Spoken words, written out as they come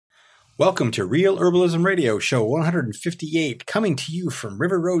Welcome to Real Herbalism Radio, show 158, coming to you from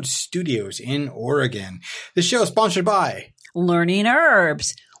River Road Studios in Oregon. The show is sponsored by Learning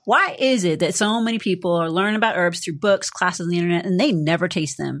Herbs. Why is it that so many people are learning about herbs through books, classes, on the internet, and they never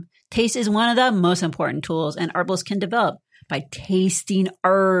taste them? Taste is one of the most important tools an herbalist can develop. By tasting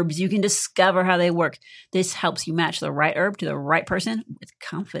herbs, you can discover how they work. This helps you match the right herb to the right person with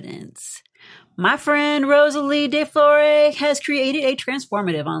confidence. My friend Rosalie DeFlore has created a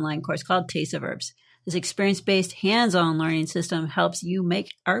transformative online course called Taste of Herbs. This experience-based, hands-on learning system helps you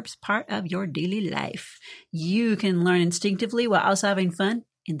make herbs part of your daily life. You can learn instinctively while also having fun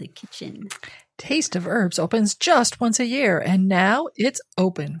in the kitchen. Taste of Herbs opens just once a year, and now it's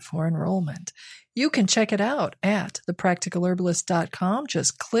open for enrollment. You can check it out at thepracticalherbalist.com.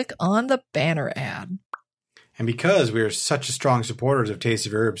 Just click on the banner ad. And because we are such strong supporters of Taste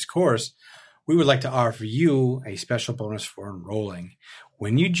of Herbs course, we would like to offer you a special bonus for enrolling.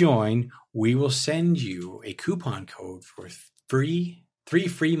 When you join, we will send you a coupon code for three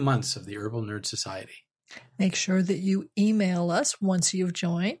free months of the Herbal Nerd Society. Make sure that you email us once you've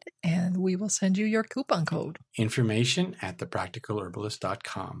joined, and we will send you your coupon code. Information at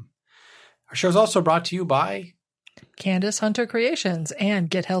thepracticalherbalist.com. Our show is also brought to you by Candace Hunter Creations and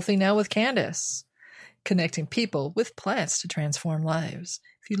Get Healthy Now with Candace, connecting people with plants to transform lives.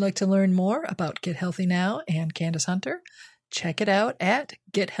 If you'd like to learn more about Get Healthy Now and Candace Hunter, check it out at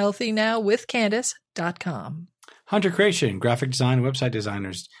gethealthynowwithcandace.com. Hunter Creation, graphic design, website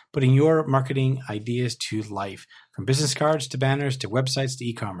designers, putting your marketing ideas to life. From business cards to banners to websites to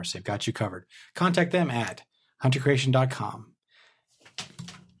e-commerce, they've got you covered. Contact them at huntercreation.com.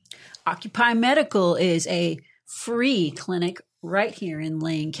 Occupy Medical is a free clinic right here in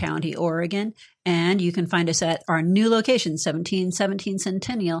Lane County, Oregon. And you can find us at our new location, 1717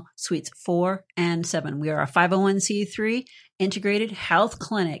 Centennial, Suites 4 and 7. We are a 501c3 integrated health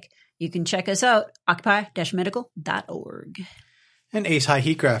clinic. You can check us out, occupy-medical.org. And Ace High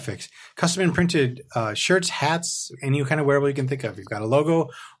Heat Graphics, custom and printed shirts, hats, any kind of wearable you can think of. You've got a logo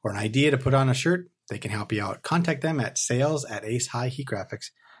or an idea to put on a shirt, they can help you out. Contact them at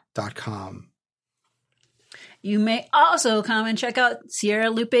sales@acehighheatgraphics.com. You may also come and check out Sierra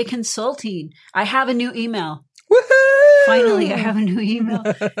Lupe Consulting. I have a new email. Woohoo! Finally, I have a new email.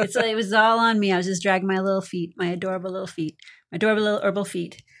 It was all on me. I was just dragging my little feet, my adorable little herbal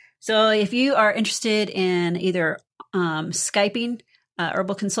feet. So if you are interested in either Skyping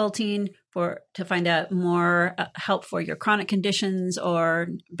herbal consulting to find out more help for your chronic conditions or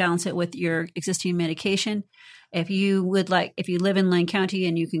balance it with your existing medication, if you live in Lane County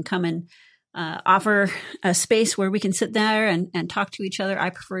and you can come and offer a space where we can sit there and talk to each other.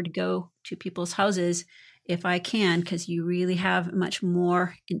 I prefer to go to people's houses if I can, because you really have much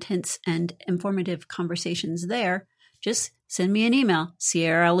more intense and informative conversations there. Just send me an email,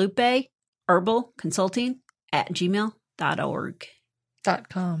 Sierra Lupe Herbal Consulting @gmail.org.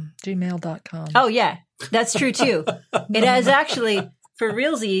 gmail.com. Oh, yeah, that's true too. It has actually, for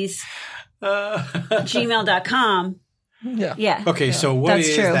realsies, gmail.com. Yeah. Okay, yeah. so what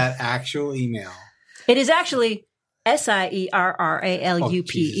is true. that actual email? It is actually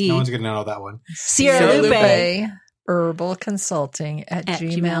SIERRALUPE. No one's going to know that one. Sierra Lupe Herbal Consulting at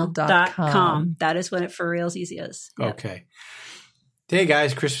gmail.com. That is what it for realsies is. Yep. Okay. Hey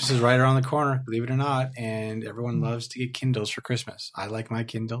guys, Christmas is right around the corner, believe it or not, and everyone loves to get Kindles for Christmas. I like my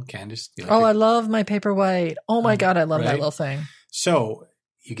Kindle. Candace? You like I love my Paperwhite. Oh my God, I love that little thing. So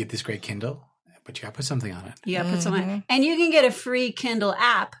you get this great Kindle, but you got to put something on it. Yeah, put something on it. And you can get a free Kindle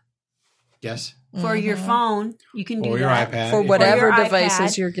app. Yes. For your phone. You can do or your that. iPad. For whatever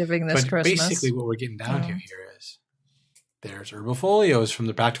devices you're giving this Christmas. Basically what we're getting down to here is there's herbal folios from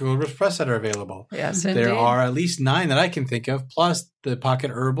the Practical Herbals Press that are available. Yes, indeed. There are at least 9 that I can think of, plus the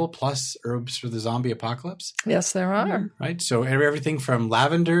Pocket Herbal, plus herbs for the zombie apocalypse. Yes, there are. Right? So everything from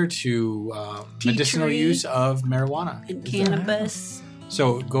lavender to medicinal use of marijuana. And cannabis.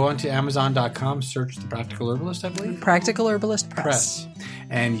 So go on to Amazon.com, search the Practical Herbalist, I believe. Practical Herbalist Press.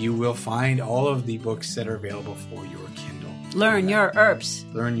 And you will find all of the books that are available for your Kindle. Learn your herbs.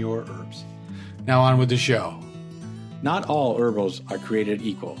 Learn your herbs. Now on with the show. Not all herbals are created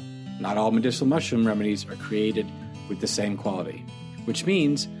equal. Not all medicinal mushroom remedies are created with the same quality, which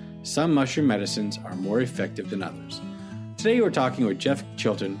means some mushroom medicines are more effective than others. Today we're talking with Jeff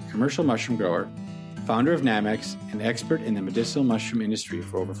Chilton, commercial mushroom grower, founder of Namex, and expert in the medicinal mushroom industry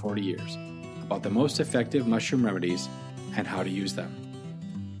for over 40 years, about the most effective mushroom remedies and how to use them.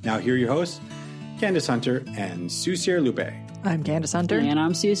 Now here are your hosts, Candace Hunter and Sue Sierra Lupe. I'm Candace Hunter. And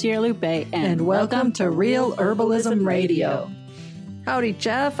I'm Sue Sierra Lupe. And welcome to Real Herbalism Radio. Howdy,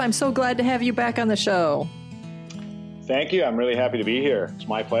 Jeff. I'm so glad to have you back on the show. Thank you. I'm really happy to be here. It's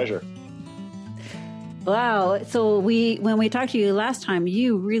my pleasure. Wow. So when we talked to you last time,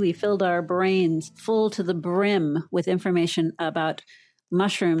 you really filled our brains full to the brim with information about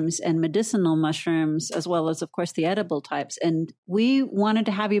mushrooms and medicinal mushrooms, as well as, of course, the edible types. And we wanted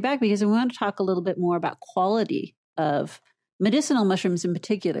to have you back because we want to talk a little bit more about quality of medicinal mushrooms in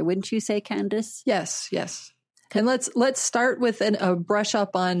particular. Wouldn't you say, Candace? Yes. And let's start with a brush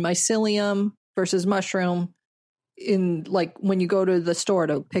up on mycelium versus mushroom in like when you go to the store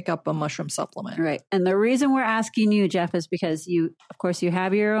to pick up a mushroom supplement. Right. And the reason we're asking you, Jeff, is because you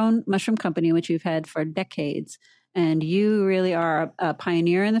have your own mushroom company, which you've had for decades, and you really are a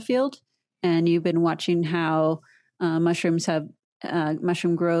pioneer in the field. And you've been watching how mushrooms have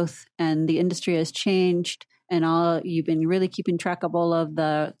mushroom growth, and the industry has changed. And you've been really keeping track of a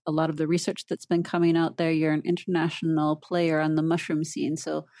lot of the research that's been coming out there. You're an international player on the mushroom scene,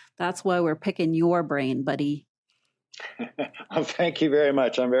 so that's why we're picking your brain, buddy. Well, thank you very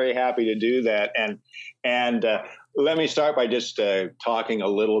much. I'm very happy to do that. And let me start by just talking a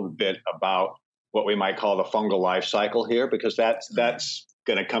little bit about what we might call the fungal life cycle here, because that's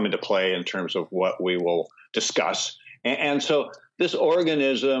going to come into play in terms of what we will discuss. And so this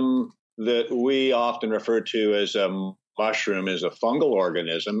organism that we often refer to as a mushroom is a fungal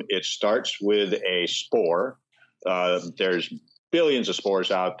organism. It starts with a spore. There's billions of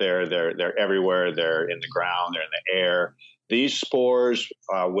spores out there. They're everywhere. They're in the ground. They're in the air. These spores,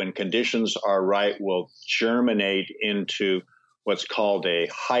 when conditions are right, will germinate into what's called a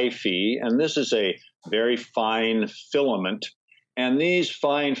hyphae. And this is a very fine filament. And these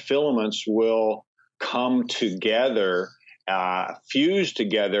fine filaments will come together, fuse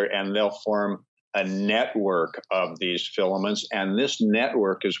together, and they'll form a network of these filaments. And this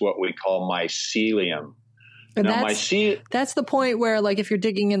network is what we call mycelium. And now, that's the point where, like, if you're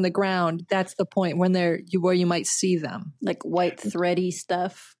digging in the ground, that's the point where you might see them, like white thready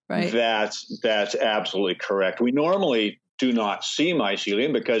stuff, right? That's absolutely correct. We normally do not see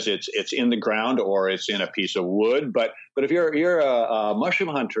mycelium because it's in the ground or it's in a piece of wood. But if you're a mushroom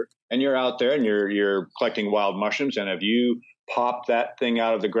hunter and you're out there and you're collecting wild mushrooms, and if you pop that thing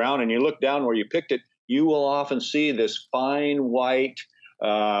out of the ground and you look down where you picked it, you will often see this fine white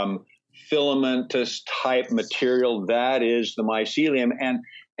filamentous type material. That is the mycelium,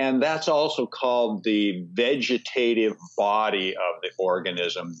 and that's also called the vegetative body of the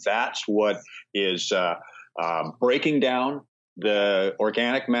organism. That's what is breaking down the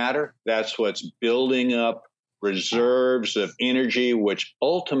organic matter. That's what's building up reserves of energy, which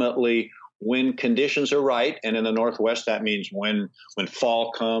ultimately, when conditions are right, and in the Northwest, that means when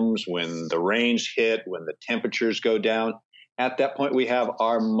fall comes, when the rains hit, when the temperatures go down, at that point, we have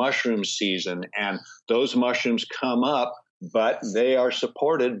our mushroom season, and those mushrooms come up, but they are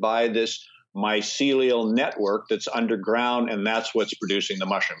supported by this mycelial network that's underground, and that's what's producing the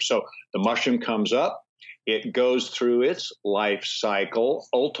mushroom. So the mushroom comes up, it goes through its life cycle,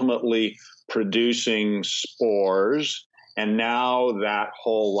 ultimately producing spores, and now that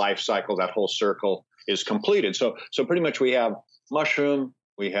whole life cycle, that whole circle is completed. So pretty much we have mushroom,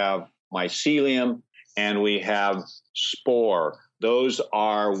 we have mycelium, and we have spore. Those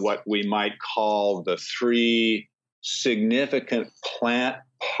are what we might call the three significant plant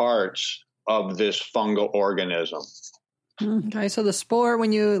parts of this fungal organism. Okay, so the spore,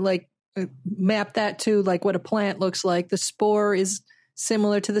 when you map that to like what a plant looks like, the spore is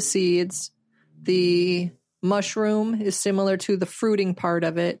similar to the seeds. The mushroom is similar to the fruiting part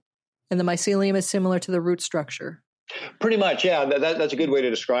of it, and the mycelium is similar to the root structure. Pretty much, yeah. That's a good way to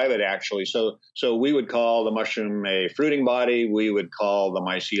describe it, actually. So we would call the mushroom a fruiting body. We would call the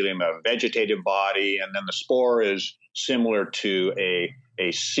mycelium a vegetative body, and then the spore is similar to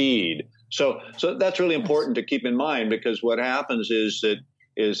a seed. So that's really important to keep in mind, because what happens is that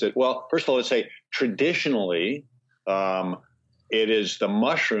well, first of all, let's say traditionally, it is the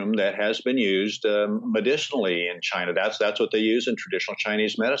mushroom that has been used medicinally in China. That's what they use in traditional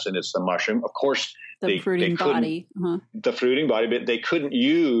Chinese medicine. It's the mushroom, of course. The fruiting body. The fruiting body, but they couldn't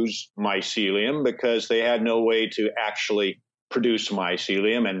use mycelium because they had no way to actually produce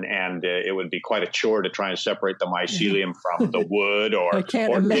mycelium, and it would be quite a chore to try and separate the mycelium from the wood or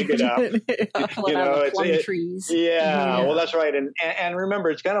dig it up. Plum trees. Yeah, well, that's right. And remember,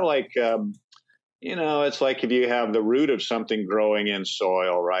 it's kind of like it's like if you have the root of something growing in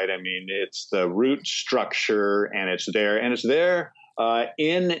soil, right? I mean, it's the root structure, and it's there,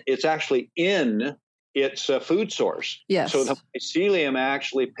 it's actually in its food source. Yes. So the mycelium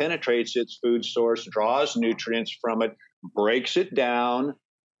actually penetrates its food source, draws nutrients from it, breaks it down.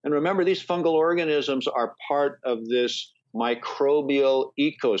 And remember, these fungal organisms are part of this microbial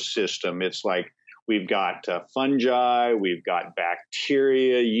ecosystem. It's like we've got fungi, we've got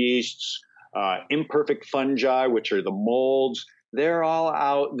bacteria, yeasts, imperfect fungi, which are the molds. They're all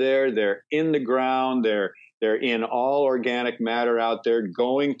out there. They're in the ground. They're in all organic matter out there,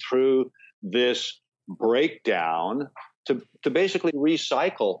 going through this breakdown to basically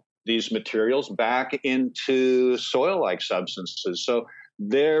recycle these materials back into soil-like substances. So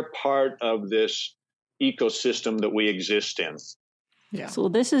they're part of this ecosystem that we exist in. Yeah. So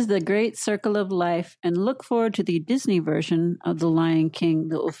this is the great circle of life, and look forward to the Disney version of The Lion King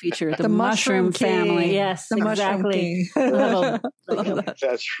that will feature the mushroom family. King. Yes, The exactly.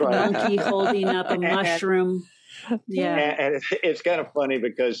 That's right. Monkey holding up a mushroom. Yeah. And it's kind of funny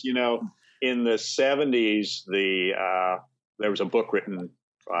because, in the 70s, there was a book written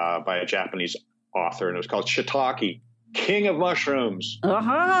by a Japanese author, and it was called Shiitake, King of Mushrooms.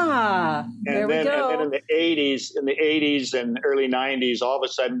 Aha! There we go. And then in the 80s and early 90s, all of a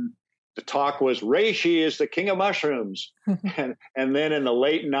sudden, the talk was reishi is the king of mushrooms. and then in the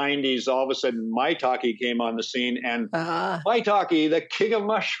late 90s, all of a sudden, maitake came on the scene, and maitake, the king of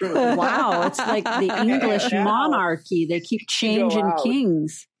mushrooms. Wow, it's like the English monarchy. They keep changing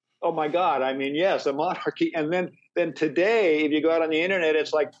kings. Oh my God! I mean, yes, a monarchy. And then today, if you go out on the internet,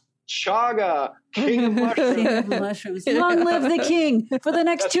 it's like Chaga, king of mushrooms. King of mushrooms. Long live the king for the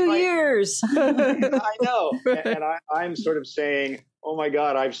next 2 years. I know. And I'm sort of saying, oh my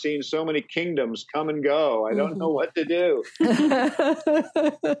God, I've seen so many kingdoms come and go. I don't know what to do.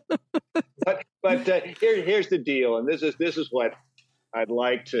 But here's the deal, and this is what I'd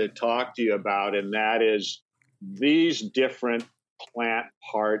like to talk to you about, and that is these different plant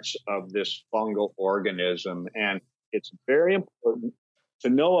parts of this fungal organism. And it's very important to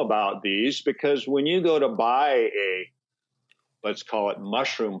know about these, because when you go to buy let's call it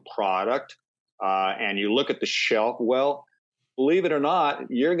mushroom product, and you look at the shelf, well, believe it or not,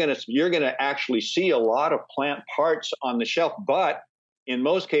 you're gonna actually see a lot of plant parts on the shelf, but in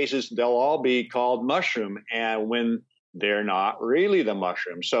most cases they'll all be called mushroom, and when they're not really the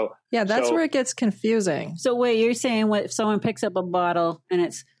mushroom. So that's where it gets confusing. So wait, you're saying if someone picks up a bottle and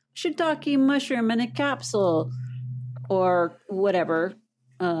it's shiitake mushroom in a capsule, or whatever,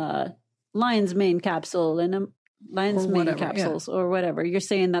 lion's mane capsule and a lion's mane capsules, or whatever, you're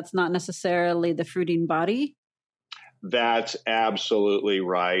saying that's not necessarily the fruiting body? That's absolutely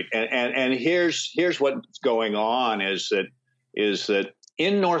right. And here's what's going on is that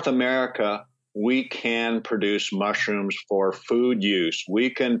in North America, we can produce mushrooms for food use. We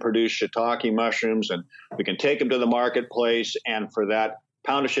can produce shiitake mushrooms, and we can take them to the marketplace. And for that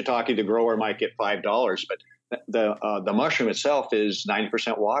pound of shiitake, the grower might get $5. But the mushroom itself is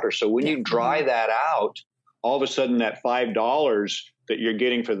 90% water. So when you dry that out, all of a sudden that $5 that you're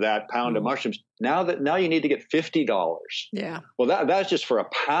getting for that pound of mushrooms, now you need to get $50. Yeah. Well, that's just for a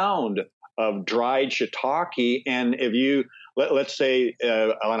pound of dried shiitake. And if you let's say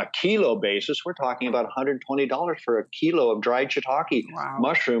on a kilo basis, we're talking about $120 for a kilo of dried shiitake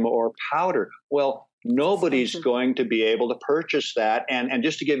mushroom or powder. Well, nobody's going to be able to purchase that. And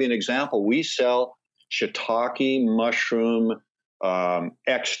just to give you an example, we sell shiitake mushroom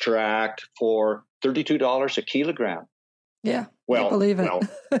extract for $32 a kilogram. Yeah, well, I believe it.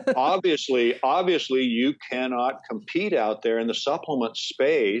 obviously, you cannot compete out there in the supplement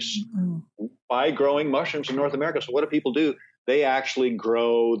space by growing mushrooms in North America. So what do people do? They actually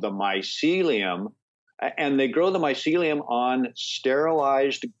grow the mycelium, and they grow the mycelium on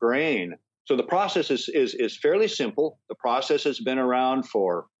sterilized grain. So the process is fairly simple. The process has been around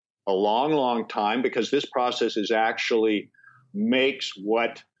for a long, long time, because this process is actually makes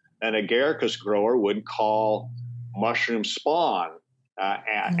what an agaricus grower would call mushroom spawn.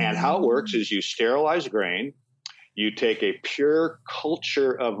 And how it works is you sterilize grain, you take a pure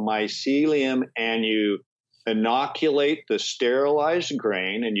culture of mycelium, and you inoculate the sterilized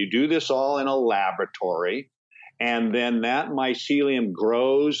grain, and you do this all in a laboratory. And then that mycelium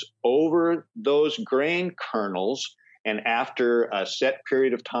grows over those grain kernels. And after a set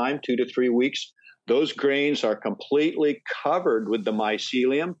period of time, 2 to 3 weeks, those grains are completely covered with the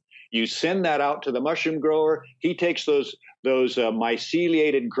mycelium. You send that out to the mushroom grower. He takes those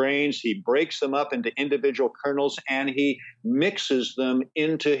myceliated grains, he breaks them up into individual kernels, and he mixes them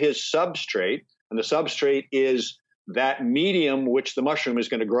into his substrate. And the substrate is that medium which the mushroom is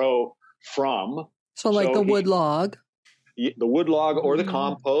going to grow from. So the wood log. The wood log or the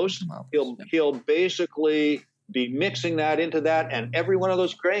compost. He'll basically be mixing that into that, and every one of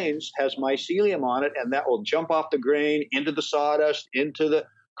those grains has mycelium on it, and that will jump off the grain into the sawdust, into the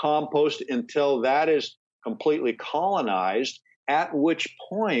compost, until that is completely colonized, at which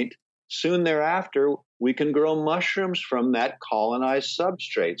point, soon thereafter, we can grow mushrooms from that colonized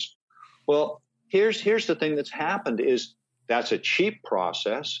substrates. Well, here's the thing that's happened is that's a cheap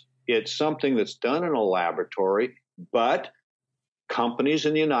process. It's something that's done in a laboratory, but companies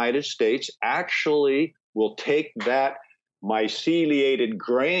in the United States actually will take that myceliated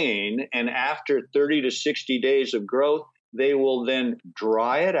grain, and after 30 to 60 days of growth, they will then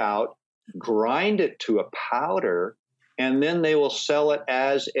dry it out, grind it to a powder, and then they will sell it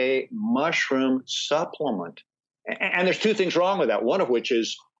as a mushroom supplement. And there's two things wrong with that. One of which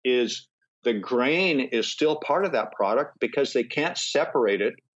is the grain is still part of that product because they can't separate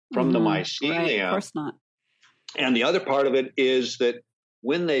it from the mycelium. Right, of course not. And the other part of it is that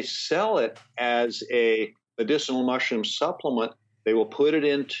when they sell it as a medicinal mushroom supplement, they will put it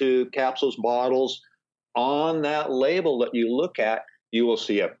into capsules, bottles. On that label that you look at, you will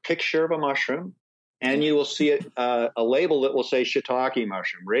see a picture of a mushroom, and you will see a label that will say shiitake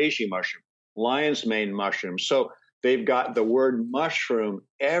mushroom, reishi mushroom, lion's mane mushroom. So they've got the word mushroom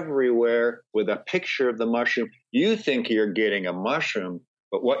everywhere with a picture of the mushroom. You think you're getting a mushroom,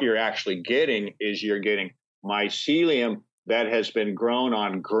 but what you're actually getting is you're getting mycelium that has been grown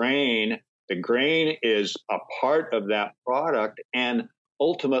on grain. The grain is a part of that product. And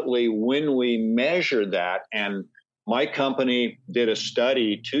ultimately, when we measure that, and my company did a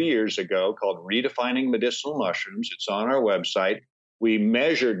study 2 years ago called Redefining Medicinal Mushrooms. It's on our website. We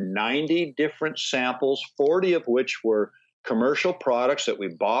measured 90 different samples, 40 of which were commercial products that we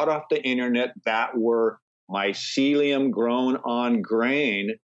bought off the internet that were mycelium grown on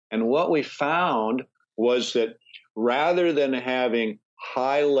grain. And what we found was that rather than having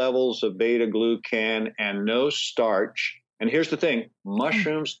high levels of beta-glucan and no starch, and here's the thing,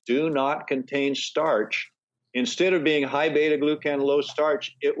 mushrooms do not contain starch. Instead of being high beta-glucan, low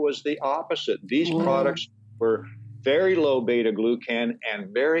starch, it was the opposite. These products were very low beta-glucan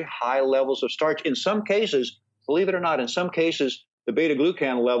and very high levels of starch. In some cases, believe it or not, in some cases, the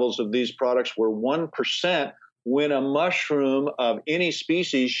beta-glucan levels of these products were 1%, when a mushroom of any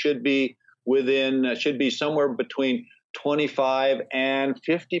species should be somewhere between 25 and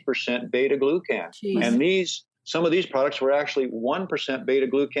 50% beta-glucan. Jeez. And some of these products were actually 1%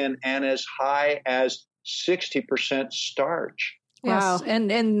 beta-glucan and as high as 60% starch. Yes. Wow.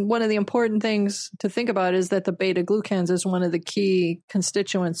 And one of the important things to think about is that the beta-glucans is one of the key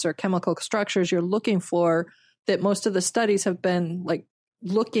constituents or chemical structures you're looking for that most of the studies have been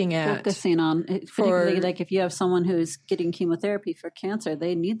looking at. Focusing on, particularly like if you have someone who's getting chemotherapy for cancer,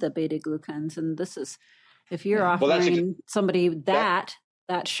 they need the beta-glucans. And this is, if you're offering somebody that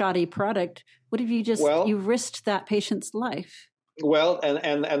shoddy product, what if you you risked that patient's life? Well,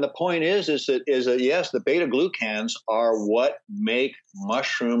 and the point is that yes, the beta-glucans are what make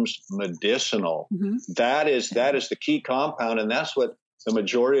mushrooms medicinal. Mm-hmm. That is the key compound, and that's what the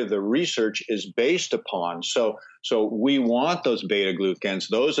majority of the research is based upon. So we want those beta-glucans.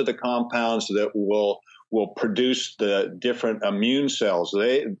 Those are the compounds that will produce the different immune cells.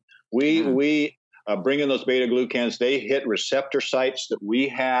 We bring in those beta-glucans. They hit receptor sites that we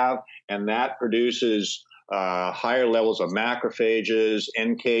have, and that produces higher levels of macrophages,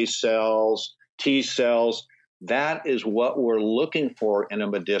 NK cells, T cells. That is what we're looking for in a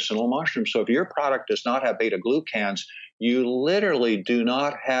medicinal mushroom. So if your product does not have beta-glucans, you literally do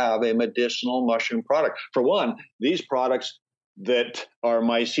not have a medicinal mushroom product. For one, these products that are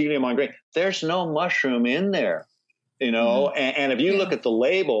mycelium on grain, there's no mushroom in there. And if you look at the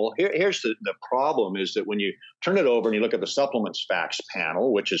label, here's the problem is that when you turn it over and you look at the supplements facts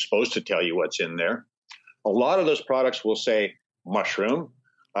panel, which is supposed to tell you what's in there, a lot of those products will say mushroom,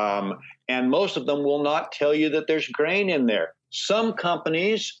 and most of them will not tell you that there's grain in there. Some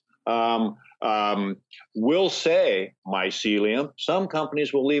companies will say mycelium. Some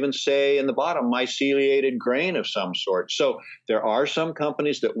companies will even say in the bottom myceliated grain of some sort. So there are some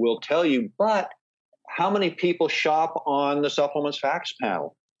companies that will tell you, but how many people shop on the supplements facts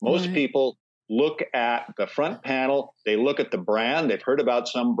panel? Most people look at the front panel. They look at the brand. They've heard about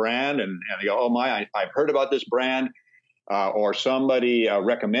some brand, and they go, oh, I've heard about this brand, or somebody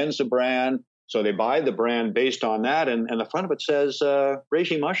recommends a brand. So they buy the brand based on that, and the front of it says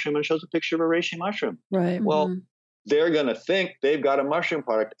reishi mushroom and shows a picture of a reishi mushroom. Right. Well, they're going to think they've got a mushroom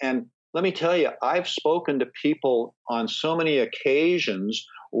product. And let me tell you, I've spoken to people on so many occasions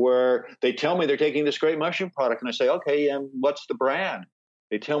where they tell me they're taking this great mushroom product, and I say, okay, what's the brand?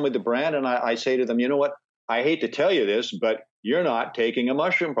 They tell me the brand, and I say to them, you know what? I hate to tell you this, but you're not taking a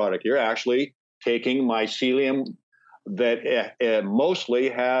mushroom product. You're actually taking mycelium that mostly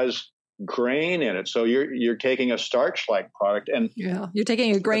has grain in it. So you're taking a starch-like product, and you're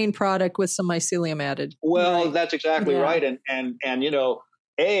taking a grain product with some mycelium added. Well, that's exactly right. And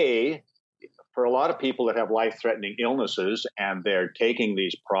for a lot of people that have life-threatening illnesses and they're taking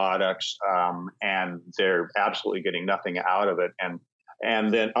these products and they're absolutely getting nothing out of it, and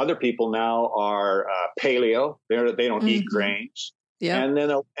And then other people now are paleo. They don't eat grains. Yeah. And then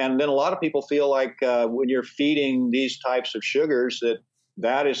a lot of people feel like when you're feeding these types of sugars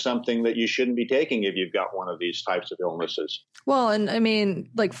that is something that you shouldn't be taking if you've got one of these types of illnesses. Well, and I mean,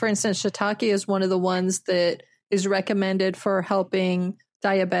 like, for instance, shiitake is one of the ones that is recommended for helping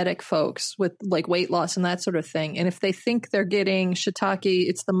diabetic folks with like weight loss and that sort of thing. And if they think they're getting shiitake,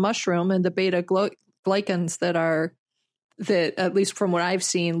 it's the mushroom and the beta glycans that at least from what I've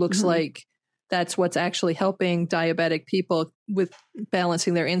seen, looks like that's what's actually helping diabetic people with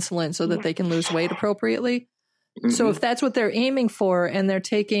balancing their insulin so that they can lose weight appropriately. So if that's what they're aiming for and they're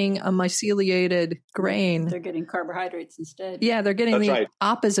taking a myceliated grain, they're getting carbohydrates instead. Yeah, they're getting the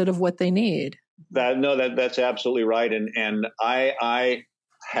opposite of what they need. That's absolutely right. And I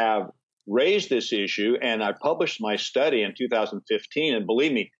have raised this issue, and I published my study in 2015, and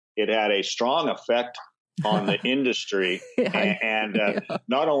believe me, it had a strong effect on the industry.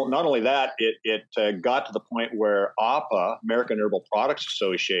 Not only that, it got to the point where AHPA, American Herbal Products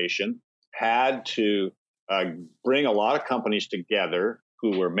Association, had to bring a lot of companies together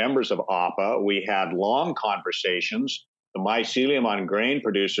who were members of AHPA. We had long conversations. The mycelium on grain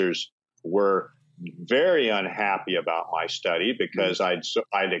producers were very unhappy about my study because I'd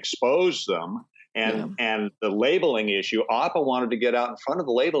exposed them. And the labeling issue, AHPA wanted to get out in front of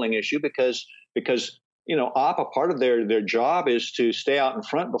the labeling issue because AHPA, part of their job is to stay out in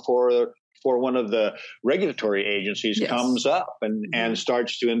front before one of the regulatory agencies comes up and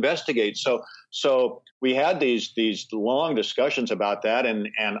starts to investigate. So we had these long discussions about that, and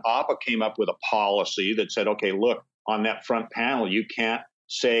AHPA came up with a policy that said, okay, look, on that front panel, you can't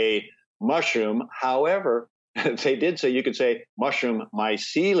say mushroom. However, they did say you could say mushroom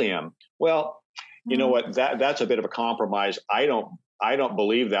mycelium. Well, you know what? That's a bit of a compromise. I don't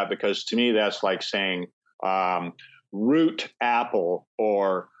believe that, because to me that's like saying root apple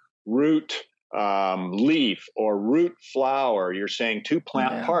or root leaf or root flower. You're saying two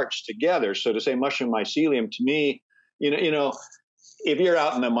plant parts together. So to say mushroom mycelium, to me, if you're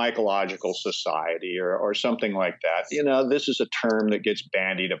out in the Mycological Society or something like that, this is a term that gets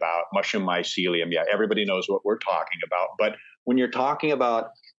bandied about, mushroom mycelium. Yeah, everybody knows what we're talking about. But when you're talking about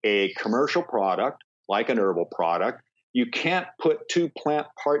a commercial product, like an herbal product, you can't put two plant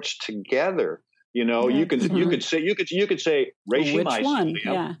parts together. You could say reishi mycelium,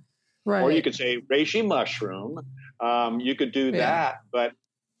 Yeah. Right. Or you could say reishi mushroom. You could do that, but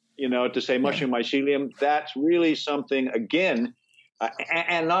to say mushroom mycelium, that's really something again.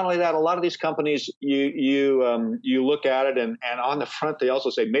 And not only that, a lot of these companies, you look at it, and on the front they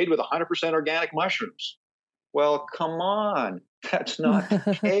also say made with 100% organic mushrooms. Well, come on, that's not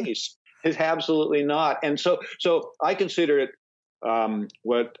the case. It's absolutely not. And so I consider it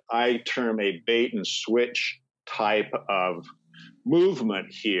what I term a bait and switch type of movement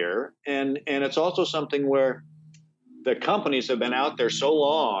here. And it's also something where the companies have been out there so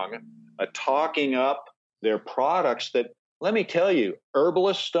long talking up their products that, let me tell you,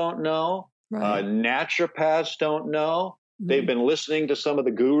 herbalists don't know, naturopaths don't know. They've been listening to some of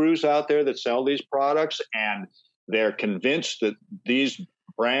the gurus out there that sell these products, and they're convinced that these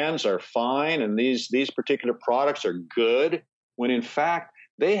brands are fine and these particular products are good, when in fact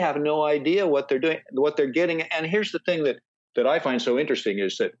they have no idea what they're doing, what they're getting. And here's the thing that I find so interesting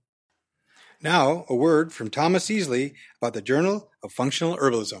is that now a word from Thomas Easley about the Journal of Functional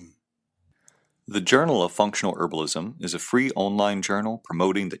Herbalism. The Journal of Functional Herbalism is a free online journal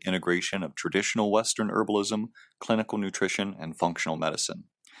promoting the integration of traditional Western herbalism, clinical nutrition, and functional medicine.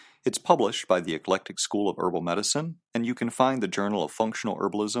 It's published by the Eclectic School of Herbal Medicine, and you can find the Journal of Functional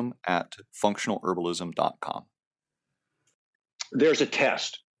Herbalism at functionalherbalism.com. There's a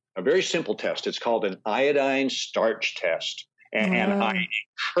test, a very simple test. It's called an iodine starch test. And I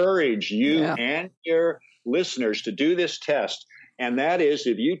encourage you and your listeners to do this test. And that is,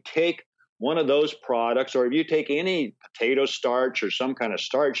 if you take one of those products, or if you take any potato starch or some kind of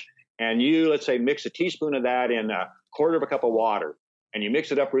starch, and you, let's say, mix a teaspoon of that in a quarter of a cup of water, and you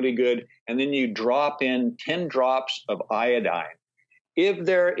mix it up really good, and then you drop in 10 drops of iodine. If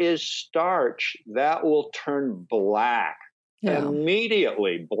there is starch, that will turn black,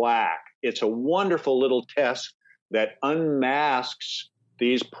 immediately black. It's a wonderful little test that unmasks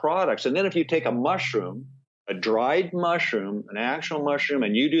these products. And then if you take a mushroom, a dried mushroom, an actual mushroom,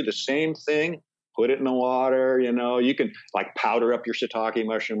 and you do the same thing, put it in the water, you can like powder up your shiitake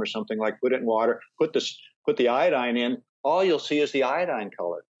mushroom or something, like put it in water, put the iodine in, all you'll see is the iodine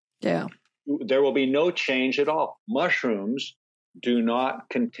color. Yeah. There will be no change at all. Mushrooms do not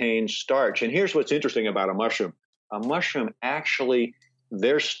contain starch. And here's what's interesting about a mushroom. A mushroom actually,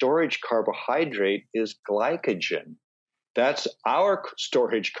 their storage carbohydrate is glycogen. That's our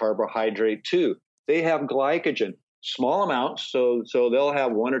storage carbohydrate too. They have glycogen, small amounts, so they'll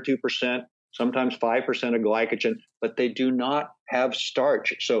have 1 or 2%, sometimes 5% of glycogen, but they do not have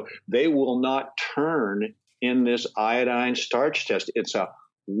starch. So they will not turn in this iodine starch test. It's a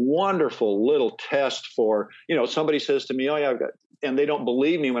wonderful little test for, somebody says to me, oh yeah, and they don't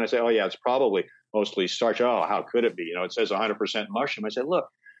believe me when I say, oh yeah, it's probably mostly starch. Oh, how could it be? It says 100% mushroom. I say, look,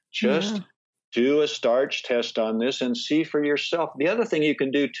 just do a starch test on this and see for yourself. The other thing you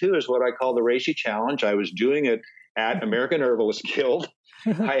can do too is what I call the Reishi Challenge. I was doing it at American Herbalist Guild.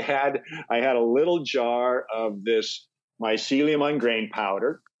 I had a little jar of this mycelium on grain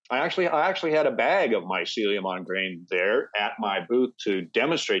powder. I actually had a bag of mycelium on grain there at my booth to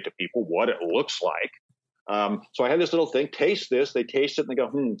demonstrate to people what it looks like. So I had this little thing. Taste this. They taste it and they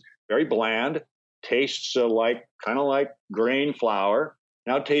go, very bland. Tastes kind of like grain flour.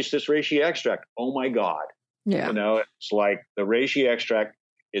 Now taste this reishi extract. Oh my God. Yeah. It's like the reishi extract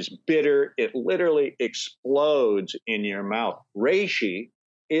is bitter. It literally explodes in your mouth. Reishi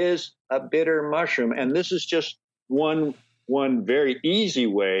is a bitter mushroom. And this is just one very easy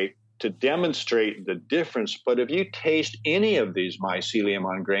way to demonstrate the difference. But if you taste any of these mycelium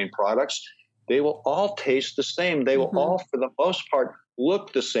on grain products, they will all taste the same. They will all, for the most part,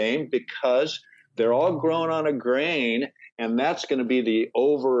 look the same because they're all grown on a grain, and that's going to be the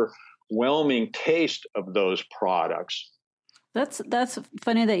overwhelming taste of those products. That's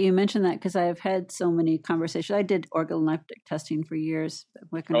funny that you mentioned that because I've had so many conversations. I did organoleptic testing for years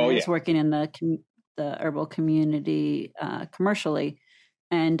when I was working in the herbal community commercially,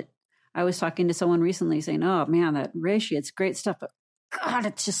 and I was talking to someone recently saying, "Oh man, that reishi, it's great stuff, but God,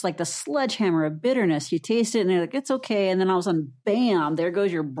 it's just like the sledgehammer of bitterness. You taste it and you're like, it's okay. And then all of a sudden, bam, there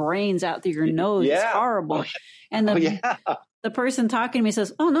goes your brains out through your nose. Yeah. It's horrible." And the person talking to me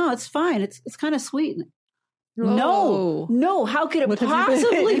says, "Oh no, it's fine. It's kind of sweet." No. How could it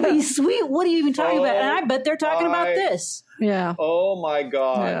possibly be sweet? What are you even talking about? And I bet they're talking about this. Yeah. Oh my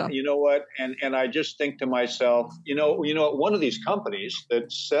God. Yeah. You know what? And I just think to myself, one of these companies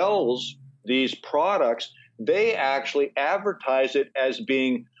that sells these products, they actually advertise it as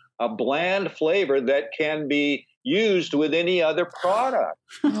being a bland flavor that can be used with any other product.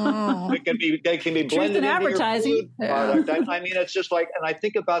 Oh. They can be blended in advertising. Product. I mean, it's just like, and I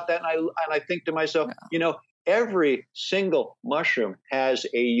think about that, and I think to myself, every single mushroom has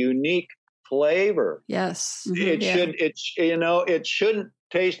a unique flavor. Yes, it shouldn't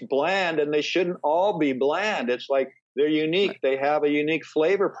taste bland, and they shouldn't all be bland. It's like they're unique. Right. They have a unique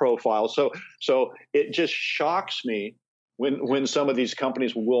flavor profile. So it just shocks me when some of these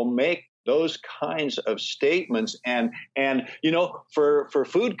companies will make those kinds of statements. And for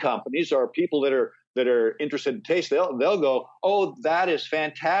food companies or people that are interested in taste, they'll go, "Oh, that is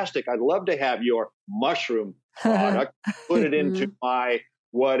fantastic. I'd love to have your mushroom product. Put it into my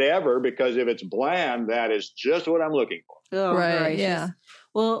whatever, because if it's bland, that is just what I'm looking for." Oh, right. Gracious. Yeah.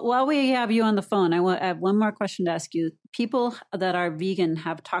 Well, while we have you on the phone, I have one more question to ask you. People that are vegan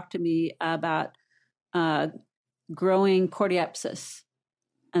have talked to me about growing cordyceps,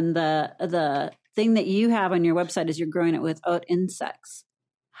 and the thing that you have on your website is you're growing it without insects.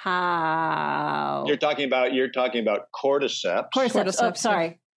 How? You're talking about cordyceps. Cordyceps. Oh,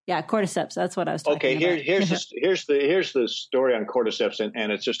 sorry. Yeah, cordyceps. That's what I was talking about. Okay, here's the story on cordyceps,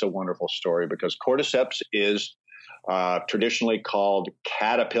 and it's just a wonderful story because cordyceps is traditionally called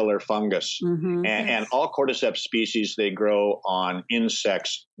caterpillar fungus, and all cordyceps species, they grow on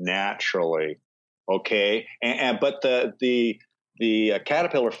insects naturally. Okay, but the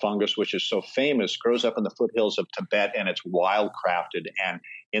caterpillar fungus, which is so famous, grows up in the foothills of Tibet, and it's wildcrafted. And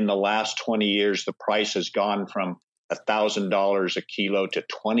in the last 20 years, the price has gone from $1,000 a kilo to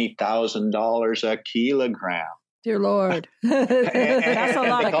 $20,000 a kilogram. Dear Lord. That's a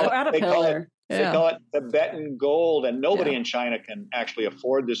lot of caterpillar. They call it Tibetan gold, and nobody in China can actually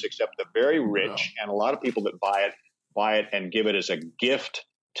afford this except the very rich. And a lot of people that buy it and give it as a gift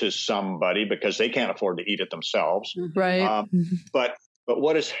to somebody because they can't afford to eat it themselves. Right. But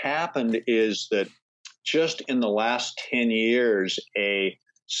what has happened is that just in the last 10 years, a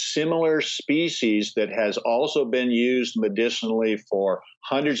similar species that has also been used medicinally for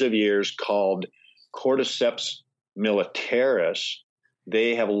hundreds of years called Cordyceps militaris,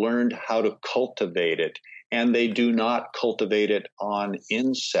 they have learned how to cultivate it, and they do not cultivate it on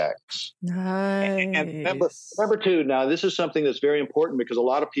insects. Nice. And remember too, now this is something that's very important because a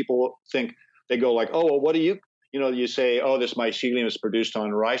lot of people think, they go like, "Oh, well, what do you say, oh, this mycelium is produced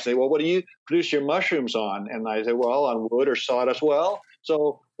on rice." They say, "Well, what do you produce your mushrooms on?" And I say, "Well, on wood or sawdust." "Well,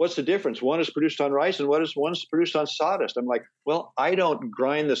 so what's the difference? One is produced on rice and one's produced on sawdust." I'm like, "Well, I don't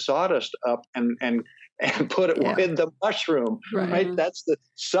grind the sawdust up and and put it with the mushroom, right? That's the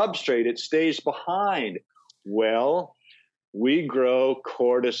substrate. It stays behind. Well, we grow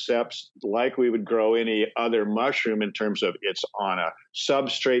cordyceps like we would grow any other mushroom in terms of it's on a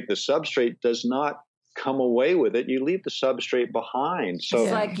substrate. The substrate does not come away with it. You leave the substrate behind. So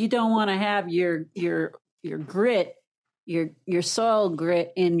it's like you don't want to have your grit, your soil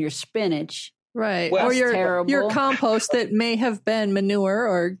grit in your spinach. Right. Well, or terrible. your compost that may have been manure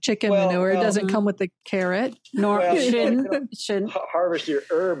or chicken manure doesn't come with the carrot. Nor shouldn't. Harvest your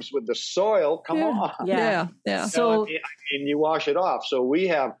herbs with the soil. Come on. Yeah. So and you wash it off. So we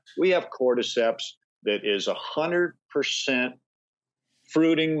have cordyceps that is 100%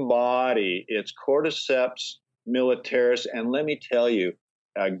 fruiting body. It's Cordyceps militaris, and let me tell you,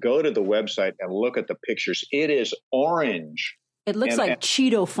 go to the website and look at the pictures. It is orange. It looks like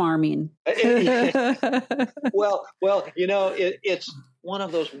Cheeto farming. Well, it's one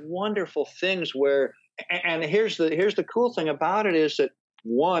of those wonderful things where, and here's the cool thing about it is that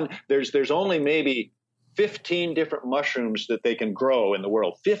one, there's only maybe 15 different mushrooms that they can grow in the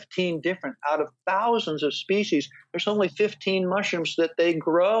world. 15 different out of thousands of species. There's only 15 mushrooms that they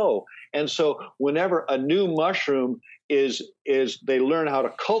grow, and so whenever a new mushroom is they learn how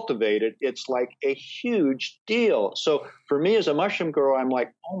to cultivate it, it's like a huge deal. So for me as a mushroom grower, I'm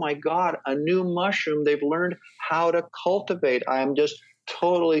like, oh my God, a new mushroom. They've learned how to cultivate. I am just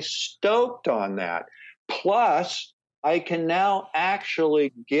totally stoked on that. Plus, I can now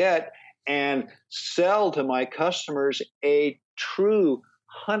actually get and sell to my customers a true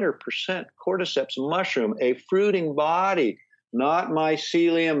 100% cordyceps mushroom, a fruiting body, not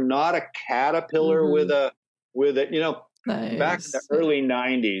mycelium, not a caterpillar with a, nice. Back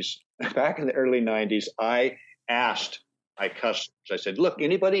in the early 90s, I asked my customers, I said, look,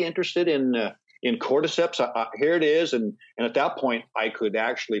 anybody interested in cordyceps? Here it is. And at that point, I could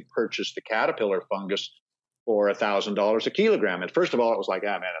actually purchase the caterpillar fungus for $1,000 a kilogram. And first of all, it was like,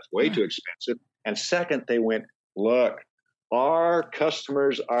 man, that's way too expensive. And second, they went, look, our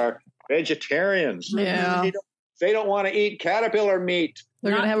customers are vegetarians. Yeah. They don't want to eat caterpillar meat.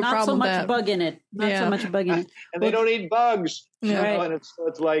 They're going to have a problem with that. Not so much bug in it. Not so much bug in it. And they don't eat bugs. Yeah. And it's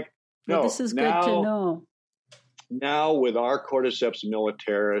like, no. Well, this is good to know. Now with our Cordyceps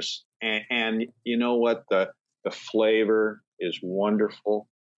militaris, and you know what? The flavor is wonderful.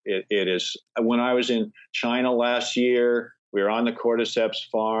 It is. When I was in China last year, we were on the Cordyceps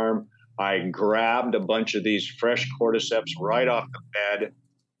farm. I grabbed a bunch of these fresh Cordyceps right off the bed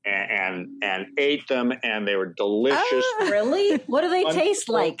and ate them, and they were delicious. Really? What do they taste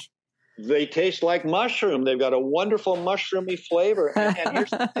like? They taste like mushroom. They've got a wonderful mushroomy flavor. And here's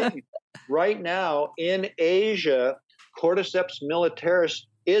the thing. Right now in Asia, Cordyceps militaris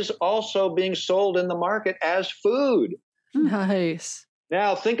is also being sold in the market as food. Nice.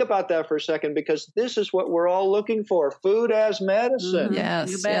 Now, think about that for a second, because this is what we're all looking for, food as medicine. Mm-hmm.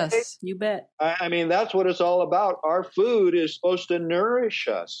 Yes, you bet. yes. You bet. I mean, that's what it's all about. Our food is supposed to nourish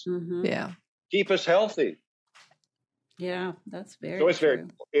us, Mm-hmm. Yeah. keep us healthy. Yeah, that's very So it's true. very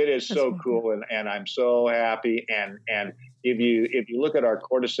cool. It is so cool, and I'm so happy. And if you look at our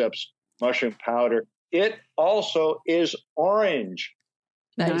Cordyceps mushroom powder, it also is orange.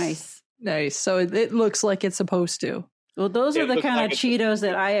 Nice. So it looks like it's supposed to. Well, those are the kind of Cheetos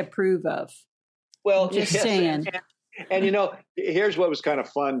that I approve of. Well, Just yes, saying. And here's what was kind of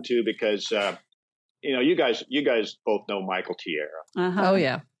fun too, because you guys both know Michael Tierra. Uh-huh. Oh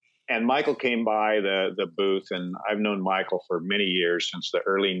yeah. And Michael came by the booth, and I've known Michael for many years, since the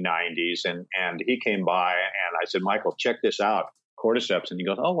early 90s. And he came by, and I said, Michael, check this out, Cordyceps. And he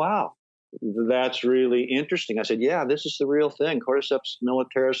goes, oh, wow, that's really interesting. I said, yeah, this is the real thing, Cordyceps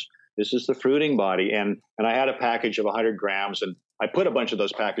militaris. This is the fruiting body. And I had a package of 100 grams, and I put a bunch of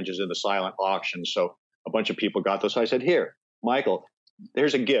those packages in the silent auction. So a bunch of people got those. So I said, here, Michael,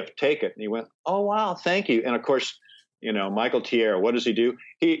 there's a gift. Take it. And he went, oh, wow, thank you. And of course, Michael Tierra, what does he do?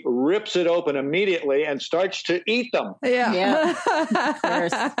 He rips it open immediately and starts to eat them. Yeah. Of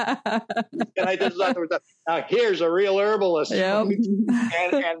course. And I just thought, now here's a real herbalist. Yep.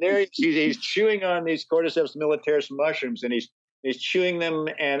 And there he's chewing on these Cordyceps militaris mushrooms, and he's chewing them.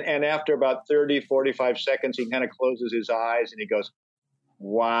 And after about 30, 45 seconds, he kind of closes his eyes and he goes,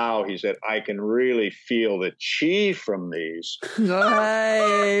 wow, he said, I can really feel the chi from these.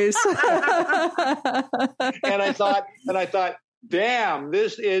 Nice. And I thought, damn,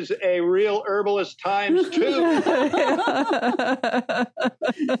 this is a real herbalist times 2.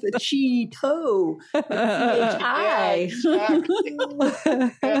 The Cheeto. Yeah, exactly. Yeah,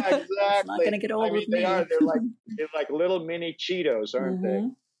 exactly. It's not going to get old with me. They're like little mini Cheetos, aren't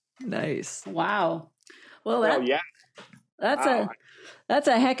they? Nice. Wow. Well, Yeah. That's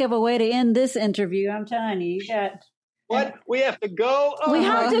a heck of a way to end this interview. I'm telling you, you got. What? We have to go? Oh, we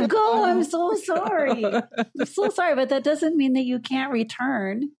have to go. I'm so sorry. I'm so sorry, but that doesn't mean that you can't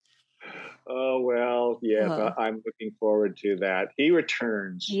return. Oh, well, yes, I'm looking forward to that. He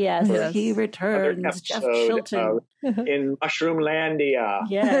returns. Yes, he returns. Jeff Chilton. In Mushroomlandia.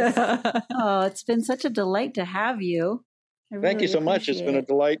 Yes. Oh, it's been such a delight to have you. Thank you so much. It's been a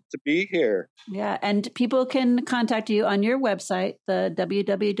delight to be here. Yeah, and people can contact you on your website, the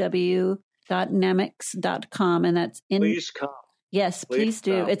www.namix.com, and that's in. Please come. Yes, please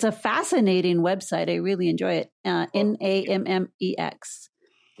do. Come. It's a fascinating website. I really enjoy it. NAMMEX.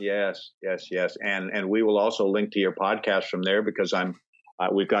 Yes. And we will also link to your podcast from there because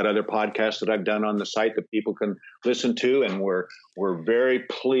we've got other podcasts that I've done on the site that people can listen to, and we're very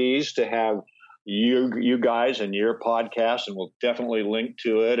pleased to have you guys and your podcast, and we'll definitely link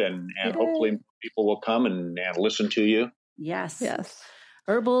to it, and hopefully people will come and listen to you. Yes.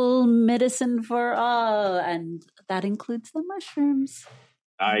 Herbal medicine for all, and that includes the mushrooms.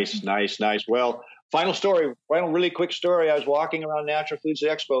 Nice. Well, final really quick story. I was walking around Natural Foods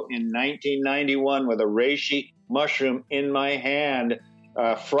Expo in 1991 with a reishi mushroom in my hand,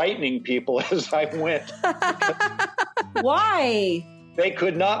 frightening people as I went. Why? They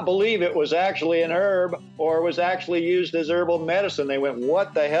could not believe it was actually an herb or was actually used as herbal medicine. They went,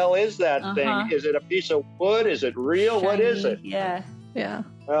 what the hell is that thing? Is it a piece of wood? Is it real? Shiny. What is it? Yeah.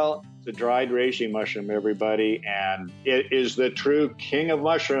 Well, it's a dried reishi mushroom, everybody, and it is the true king of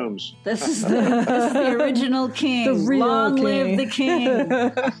mushrooms. This is the original king. The real Long king. live the king.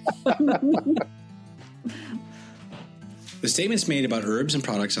 The statements made about herbs and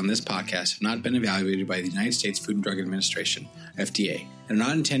products on this podcast have not been evaluated by the United States Food and Drug Administration, FDA, and are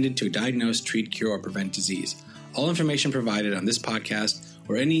not intended to diagnose, treat, cure, or prevent disease. All information provided on this podcast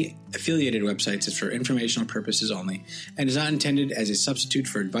or any affiliated websites is for informational purposes only and is not intended as a substitute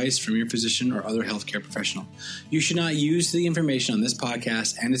for advice from your physician or other healthcare professional. You should not use the information on this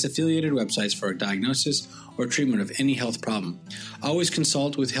podcast and its affiliated websites for a diagnosis or treatment of any health problem. Always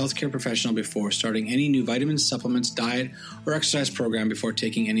consult with a healthcare professional before starting any new vitamins, supplements, diet, or exercise program before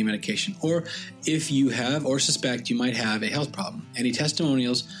taking any medication, or if you have or suspect you might have a health problem. Any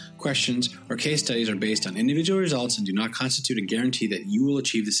testimonials, questions, or case studies are based on individual results and do not constitute a guarantee that you will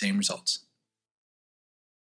achieve the same results.